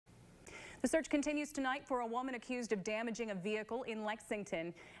The search continues tonight for a woman accused of damaging a vehicle in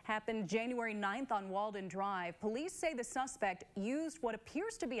Lexington. Happened January 9th on Walden Drive. Police say the suspect used what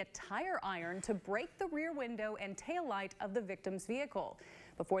appears to be a tire iron to break the rear window and taillight of the victim's vehicle.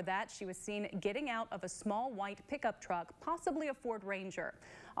 Before that, she was seen getting out of a small white pickup truck, possibly a Ford Ranger.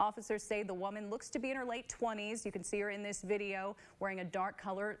 Officers say the woman looks to be in her late 20s. You can see her in this video wearing a dark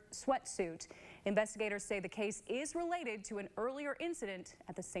color sweatsuit. Investigators say the case is related to an earlier incident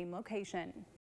at the same location.